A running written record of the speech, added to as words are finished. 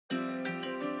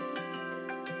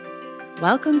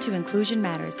Welcome to Inclusion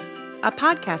Matters, a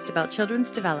podcast about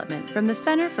children's development from the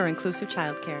Center for Inclusive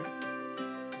Childcare.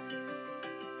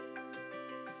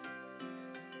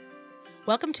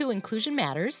 Welcome to Inclusion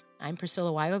Matters. I'm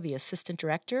Priscilla Weil, the Assistant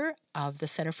Director of the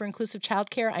Center for Inclusive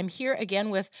Childcare. I'm here again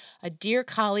with a dear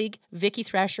colleague, Vicki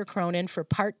Thrasher Cronin, for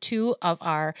part 2 of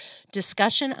our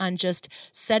discussion on just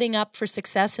setting up for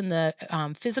success in the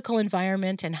physical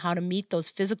environment and how to meet those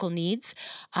physical needs.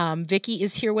 Vicki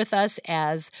is here with us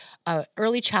as an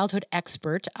early childhood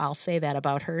expert. I'll say that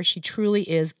about her. She truly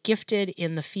is gifted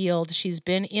in the field. She's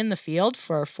been in the field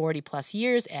for 40 plus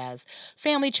years as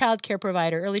family child care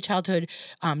provider, early childhood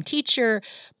teacher,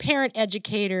 parent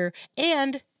educator,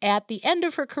 and at the end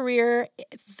of her career,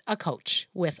 a coach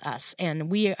with us. And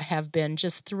we have been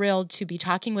just thrilled to be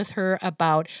talking with her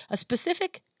about a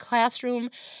specific classroom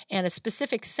and a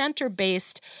specific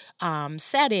center-based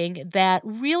setting that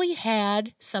really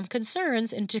had some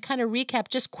concerns. And to kind of recap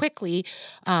just quickly,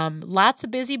 lots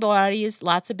of busy bodies,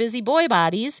 lots of busy boy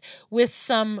bodies with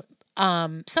some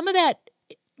of that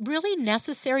really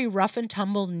necessary rough and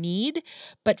tumble need,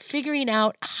 but figuring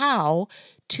out how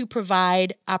to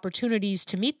provide opportunities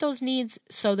to meet those needs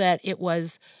so that it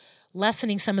was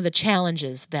lessening some of the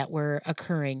challenges that were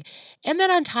occurring. And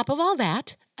then on top of all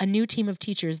that, a new team of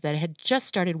teachers that had just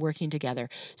started working together.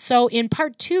 So in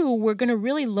part 2, we're going to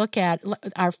really look at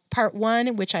our part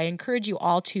 1, which I encourage you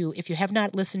all to, if you have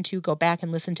not listened to, go back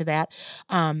and listen to that.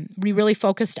 We really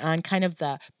focused on kind of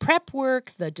the prep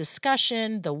work, the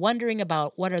discussion, the wondering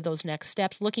about what are those next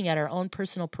steps, looking at our own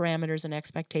personal parameters and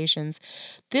expectations.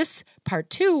 This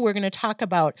part 2, we're going to talk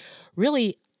about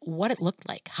really what it looked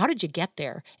like. How did you get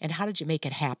there and how did you make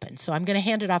it happen? So I'm going to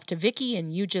hand it off to Vicki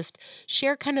and you just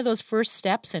share kind of those first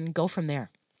steps and go from there.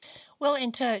 Well,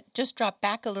 and to just drop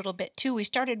back a little bit too, we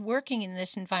started working in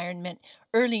this environment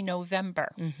early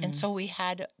November. Mm-hmm. And so we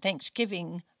had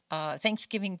Thanksgiving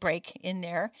break in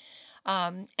there.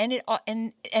 And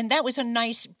that was a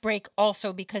nice break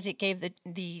also because it gave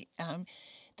the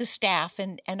staff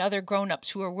and other grown-ups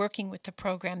who are working with the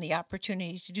program the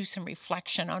opportunity to do some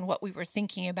reflection on what we were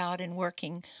thinking about and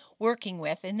working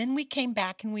with. And then we came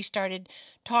back and we started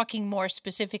talking more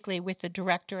specifically with the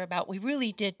director about we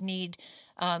really did need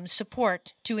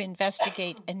support to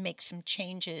investigate and make some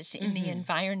changes in the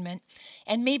environment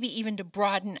and maybe even to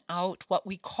broaden out what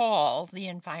we call the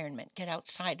environment, get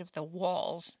outside of the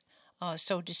walls,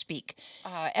 so to speak.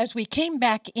 As we came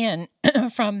back in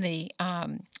from the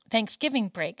Thanksgiving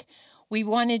break, we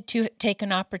wanted to take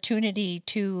an opportunity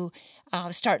to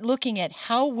start looking at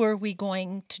how were we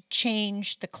going to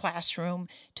change the classroom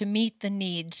to meet the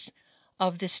needs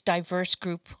of this diverse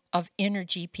group of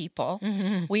energy people.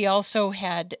 Mm-hmm. We also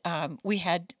had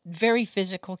very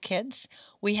physical kids.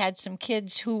 We had some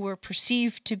kids who were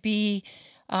perceived to be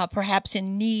perhaps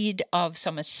in need of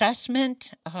some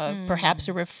assessment, perhaps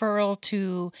a referral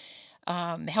to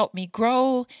Help Me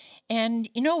Grow. And,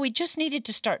 we just needed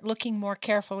to start looking more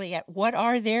carefully at what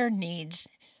are their needs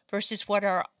versus what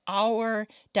are our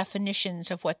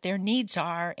definitions of what their needs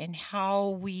are and how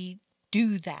we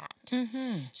do that.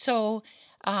 Mm-hmm. So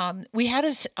we had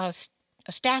a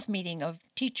staff meeting of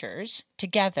teachers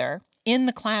together in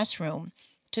the classroom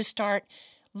to start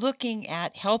looking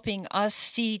at helping us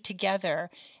see together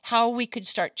how we could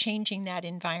start changing that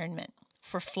environment.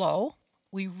 For flow,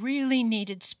 we really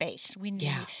needed space. We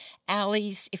needed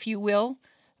alleys, if you will,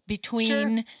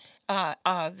 between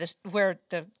where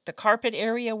the carpet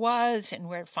area was and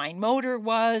where fine motor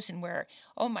was and where,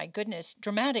 oh my goodness,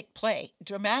 dramatic play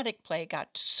got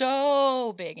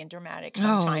so big and dramatic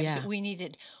sometimes that we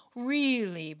needed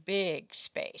really big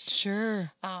space.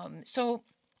 Sure. So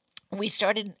we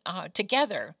started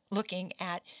together looking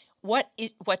at what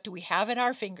do we have at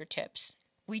our fingertips.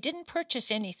 We didn't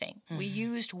purchase anything. Mm-hmm. We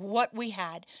used what we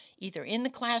had, either in the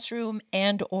classroom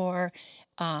and or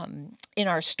in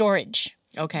our storage,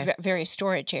 various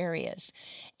storage areas.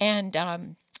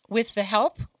 And with the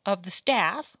help of the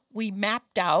staff, we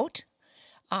mapped out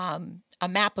a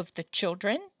map of the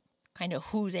children, kind of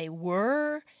who they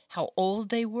were, how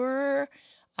old they were,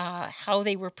 how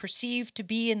they were perceived to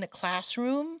be in the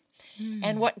classroom,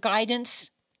 and what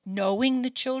guidance knowing the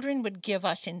children would give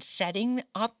us in setting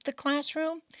up the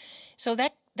classroom. So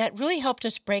that really helped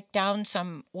us break down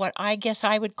some, what I guess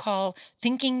I would call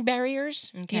thinking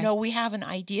barriers. Okay. We have an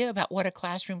idea about what a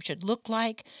classroom should look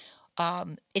like.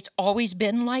 It's always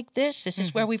been like this. This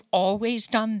is where we've always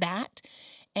done that.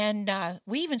 And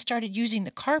we even started using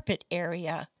the carpet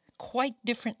area quite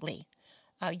differently.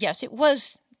 Yes, it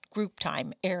was group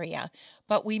time area,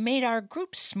 but we made our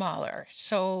groups smaller.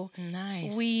 So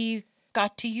we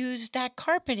got to use that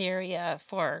carpet area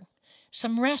for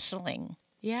some wrestling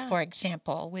Yeah. for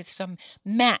example, with some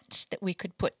mats that we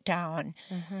could put down.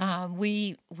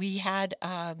 We had,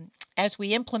 as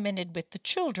we implemented with the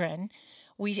children,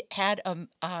 we had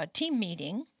a team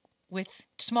meeting with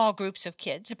small groups of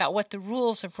kids about what the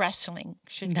rules of wrestling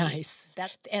should be. Nice.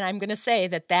 And I'm going to say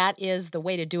that is the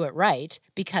way to do it right,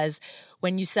 because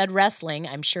when you said wrestling,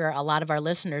 I'm sure a lot of our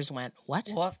listeners went, what?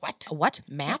 What?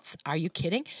 Mats? Are you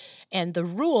kidding? And the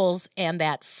rules and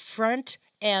that front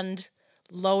end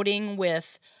loading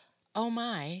with, oh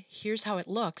my, here's how it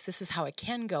looks. This is how it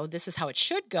can go. This is how it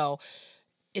should go.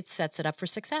 It sets it up for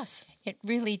success. It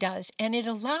really does. And it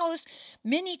allows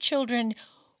many children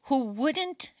who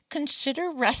wouldn't consider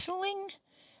wrestling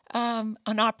an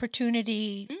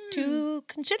opportunity to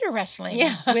consider wrestling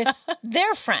with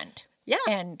their friend. Yeah.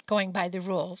 And going by the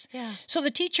rules. Yeah. So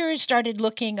the teachers started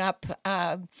looking up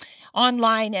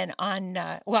online and on,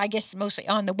 I guess mostly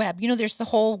on the web. There's the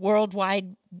whole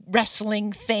worldwide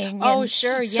wrestling thing. Oh,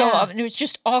 sure, So yeah. there's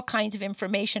just all kinds of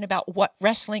information about what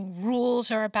wrestling rules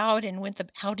are about and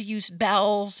how to use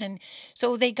bells. And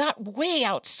so they got way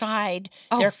outside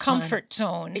their comfort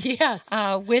zones Yes.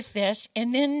 with this.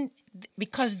 And then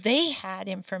because they had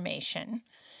information,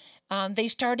 they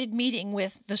started meeting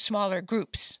with the smaller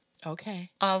groups. Okay.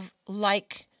 Of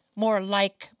more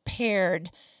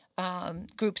paired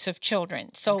groups of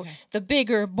children. So the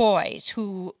bigger boys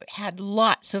who had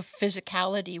lots of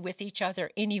physicality with each other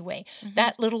anyway,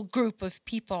 that little group of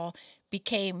people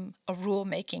became a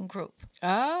rule-making group.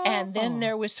 Oh. And then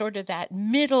there was sort of that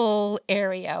middle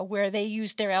area where they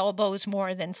used their elbows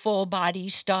more than full body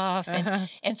stuff.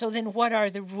 And so then what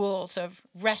are the rules of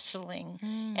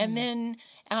wrestling? And then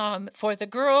for the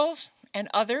girls and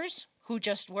others who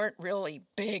just weren't really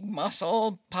big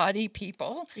muscle body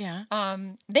people,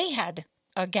 they had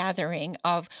a gathering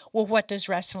of, what does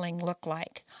wrestling look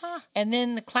like? And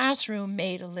then the classroom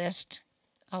made a list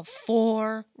of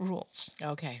 4 rules.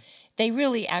 Okay. They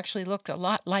really actually looked a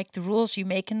lot like the rules you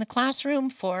make in the classroom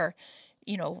for,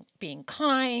 being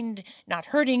kind, not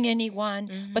hurting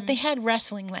anyone, but they had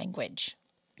wrestling language.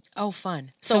 Oh,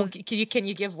 fun. So can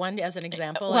you give one as an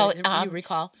example? You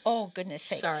recall? Oh, goodness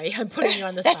sakes. Sorry, I'm putting you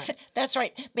on the spot. That's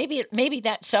right. Maybe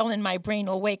that cell in my brain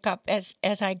will wake up as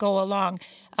I go along.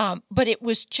 But it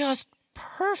was just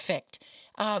perfect.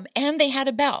 And they had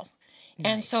a bell.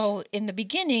 Nice. And so in the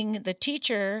beginning, the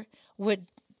teacher would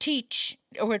teach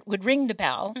or would ring the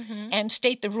bell and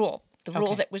state the rule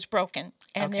Okay. that was broken.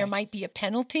 And Okay. there might be a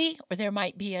penalty or there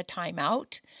might be a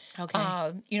timeout. Okay.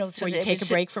 So where you take a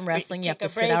break from wrestling, you have to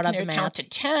sit out on the mat. Count to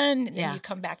 10, and then you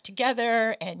come back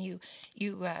together, and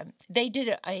they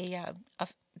did a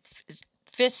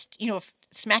fist,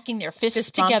 smacking their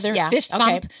fists together, fist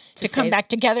bump to come back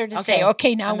together to say,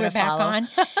 okay, now we're back on.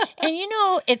 And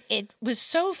it was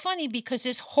so funny because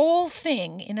this whole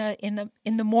thing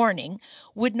in the morning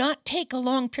would not take a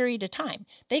long period of time.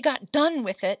 They got done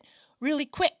with it really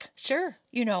quick. Sure.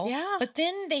 Yeah. But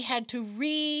then they had to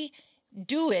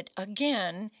redo it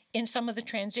again in some of the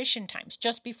transition times,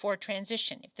 just before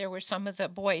transition. If there were some of the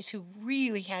boys who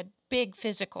really had big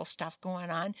physical stuff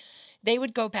going on, they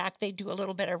would go back, they'd do a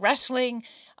little bit of wrestling.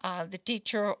 The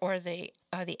teacher or the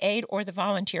aide or the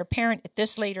volunteer parent, at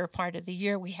this later part of the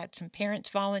year, we had some parents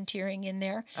volunteering in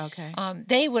there. Okay.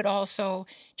 They would also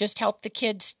just help the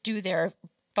kids do their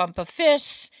bump of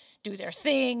fists, do their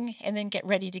thing, and then get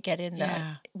ready to get in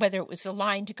whether it was the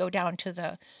line to go down to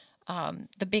the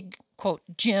big, quote,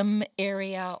 gym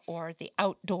area or the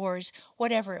outdoors,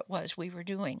 whatever it was we were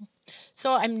doing.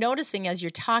 So I'm noticing as you're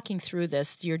talking through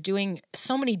this, you're doing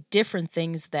so many different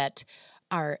things that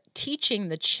are teaching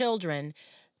the children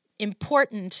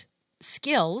important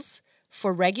skills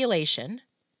for regulation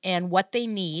and what they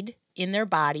need in their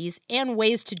bodies and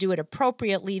ways to do it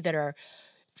appropriately that are,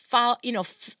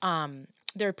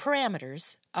 there are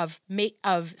parameters of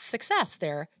success.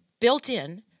 They're built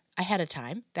in ahead of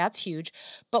time. That's huge.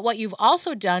 But what you've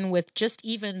also done with just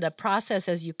even the process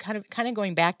as you kind of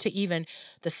going back to even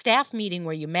the staff meeting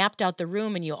where you mapped out the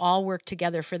room and you all worked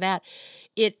together for that,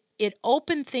 it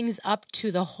opened things up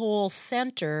to the whole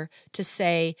center to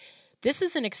say, this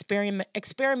is an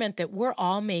experiment that we're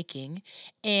all making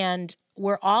and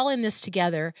we're all in this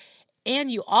together.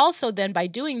 And you also then, by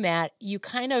doing that, you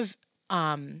kind of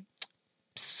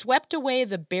swept away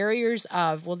the barriers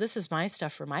of, well, this is my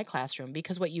stuff for my classroom.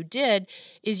 Because what you did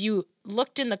is you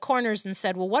looked in the corners and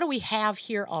said, well, what do we have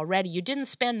here already? You didn't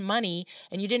spend money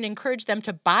and you didn't encourage them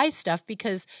to buy stuff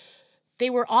because they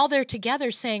were all there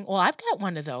together saying, well, I've got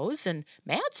one of those. And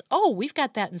Matt's, we've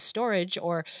got that in storage.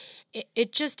 Or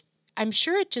I'm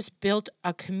sure it just built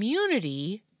a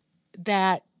community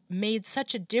that made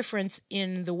such a difference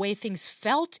in the way things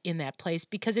felt in that place.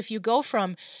 Because if you go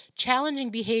from challenging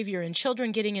behavior and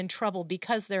children getting in trouble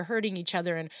because they're hurting each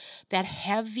other and that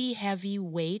heavy, heavy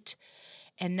weight,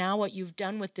 and now what you've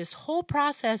done with this whole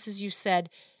process is you said,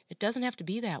 it doesn't have to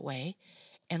be that way.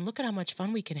 And look at how much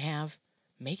fun we can have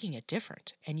making it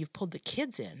different. And you've pulled the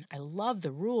kids in. I love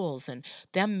the rules and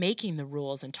them making the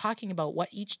rules and talking about what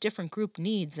each different group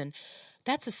needs. And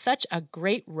that's such a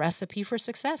great recipe for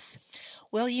success.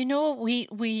 Well, we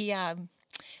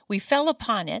fell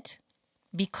upon it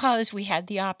because we had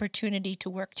the opportunity to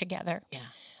work together.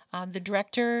 Yeah. The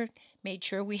director made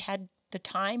sure we had the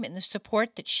time and the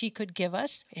support that she could give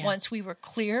us once we were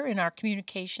clear in our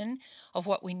communication of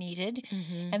what we needed.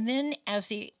 And then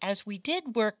as we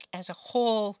did work as a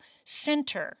whole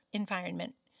center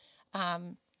environment,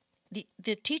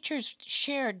 the teachers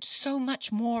shared so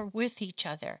much more with each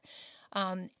other.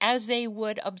 As they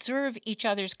would observe each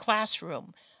other's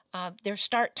classroom, their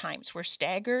start times were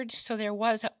staggered, so there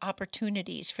was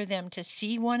opportunities for them to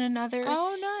see one another.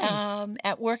 Oh, nice.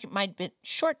 At work, it might be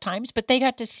short times, but they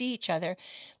got to see each other.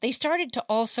 They started to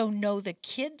also know the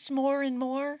kids more and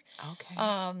more. Okay.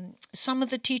 Some of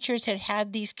the teachers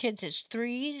had these kids as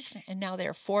 3s, and now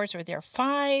they're 4s or they're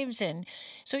 5s. And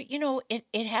so,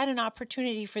 it had an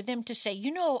opportunity for them to say,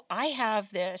 I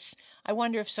have this. I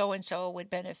wonder if so-and-so would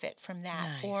benefit from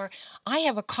that. Nice. Or I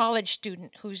have a college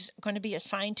student who's going to be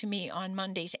assigned to me on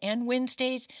Mondays and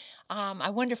Wednesdays.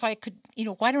 I wonder if I could,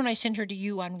 why don't I send her to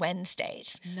you on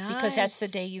Wednesdays? Nice. Because that's the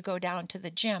day you go down to the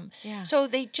gym. Yeah. So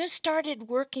they just started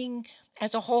working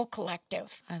as a whole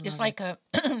collective. It's like the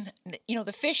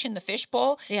fish in the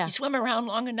fishbowl. Yeah. You swim around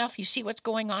long enough, you see what's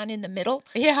going on in the middle.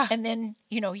 Yeah. And then,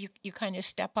 you kind of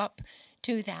step up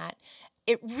to that.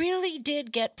 It really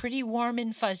did get pretty warm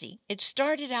and fuzzy. It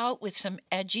started out with some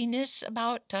edginess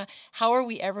about how are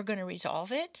we ever going to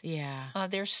resolve it? Yeah.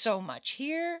 There's so much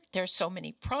here. There's so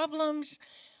many problems.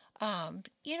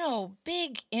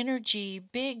 Big energy,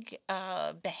 big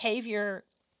behavior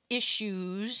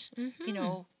issues,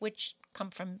 which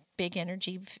come from big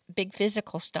energy, big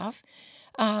physical stuff,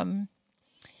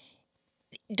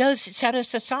 does set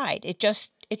us aside. It does.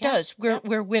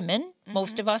 We're women.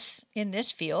 Most of us in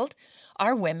this field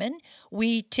are women.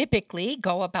 We typically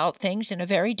go about things in a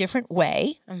very different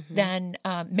way than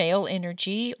male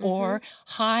energy or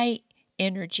high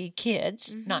energy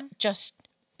kids, not just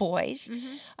boys.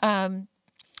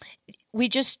 We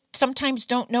just sometimes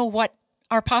don't know what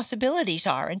our possibilities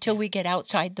are until we get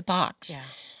outside the box.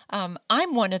 Yeah.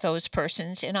 I'm one of those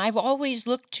persons, and I've always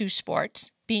looked to sports,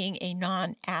 being a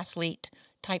non-athlete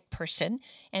type person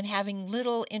and having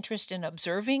little interest in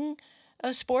observing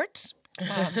sports.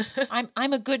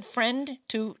 I'm a good friend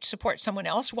to support someone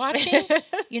else watching.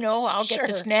 I'll get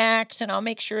the snacks and I'll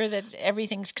make sure that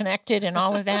everything's connected and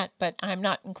all of that, but I'm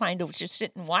not inclined to just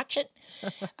sit and watch it.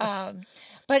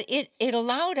 But it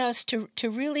allowed us to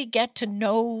really get to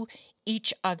know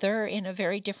each other in a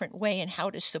very different way and how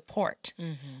to support.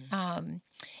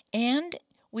 And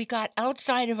we got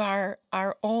outside of our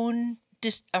own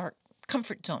our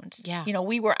comfort zones. Yeah.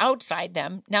 We were outside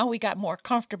them. Now we got more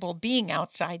comfortable being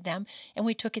outside them, and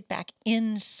we took it back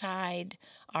inside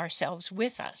ourselves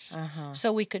with us.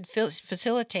 So we could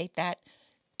facilitate that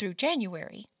through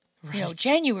January. Right.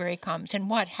 January comes, and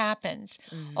what happens?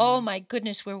 Oh, my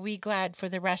goodness, were we glad for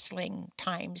the wrestling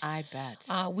times. I bet.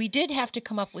 We did have to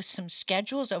come up with some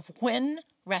schedules of when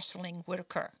wrestling would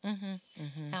occur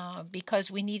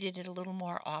because we needed it a little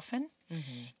more often.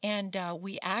 And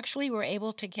we actually were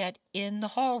able to get in the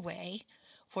hallway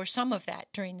for some of that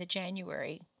during the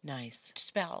January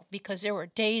spell because there were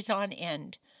days on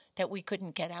end that we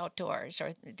couldn't get outdoors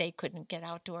or they couldn't get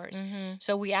outdoors.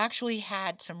 So we actually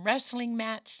had some wrestling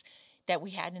mats that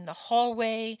we had in the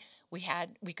hallway. We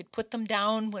could put them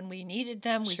down when we needed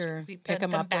them. We Pick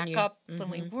them up back up when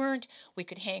we weren't. We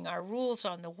could hang our rules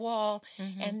on the wall.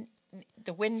 And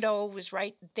the window was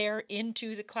right there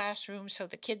into the classroom so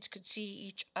the kids could see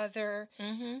each other.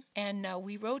 And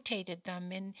we rotated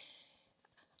them. And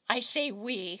I say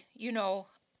we,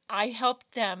 I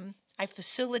helped them. I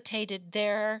facilitated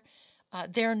their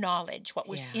knowledge, what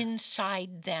was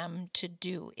inside them to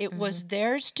do. It was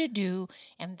theirs to do,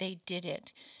 and they did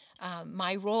it.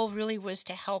 My role really was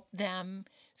to help them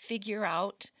figure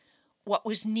out what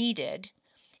was needed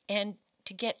and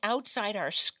to get outside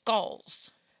our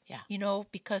skulls.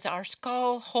 Because our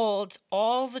skull holds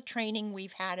all the training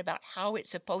we've had about how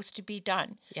it's supposed to be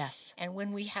done. Yes. And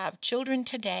when we have children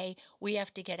today, we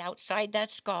have to get outside that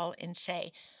skull and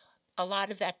say, a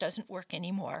lot of that doesn't work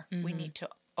anymore. We need to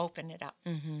open it up.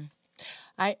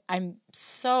 I'm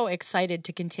so excited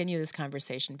to continue this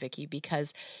conversation, Vicki,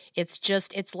 because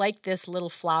it's like this little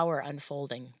flower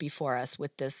unfolding before us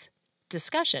with this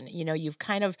discussion. You've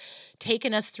kind of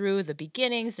taken us through the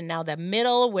beginnings and now the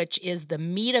middle, which is the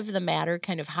meat of the matter,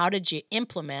 kind of how did you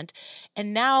implement?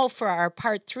 And now for our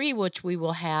part 3, which we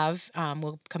will have,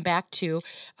 we'll come back to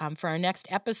for our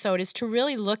next episode, is to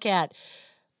really look at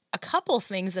a couple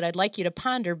things that I'd like you to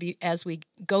ponder as we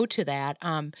go to that.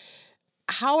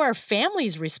 How are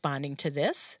families responding to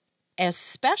this?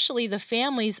 Especially the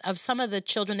families of some of the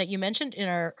children that you mentioned in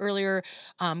our earlier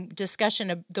discussion,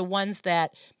 of the ones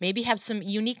that maybe have some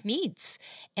unique needs.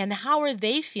 And how are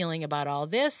they feeling about all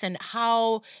this, and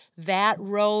how that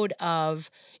road of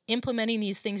implementing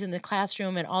these things in the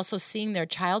classroom and also seeing their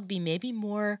child be maybe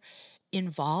more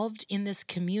involved in this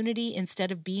community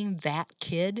instead of being that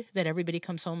kid that everybody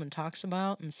comes home and talks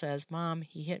about and says, Mom,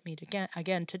 he hit me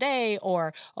again today,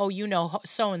 or, oh,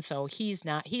 so-and-so, he's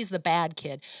the bad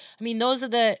kid. I mean, those are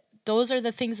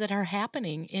the things that are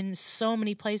happening in so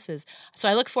many places. So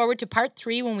I look forward to part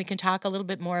 3 when we can talk a little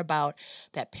bit more about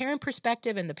that parent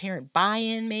perspective and the parent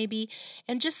buy-in maybe,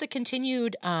 and just the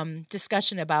continued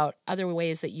discussion about other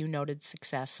ways that you noted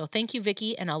success. So thank you,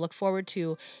 Vicki, and I'll look forward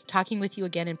to talking with you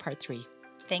again in part 3.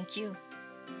 Thank you.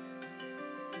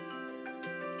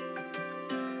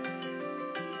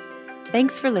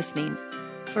 Thanks for listening.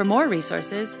 For more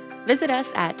resources, visit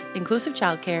us at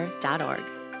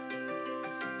inclusivechildcare.org.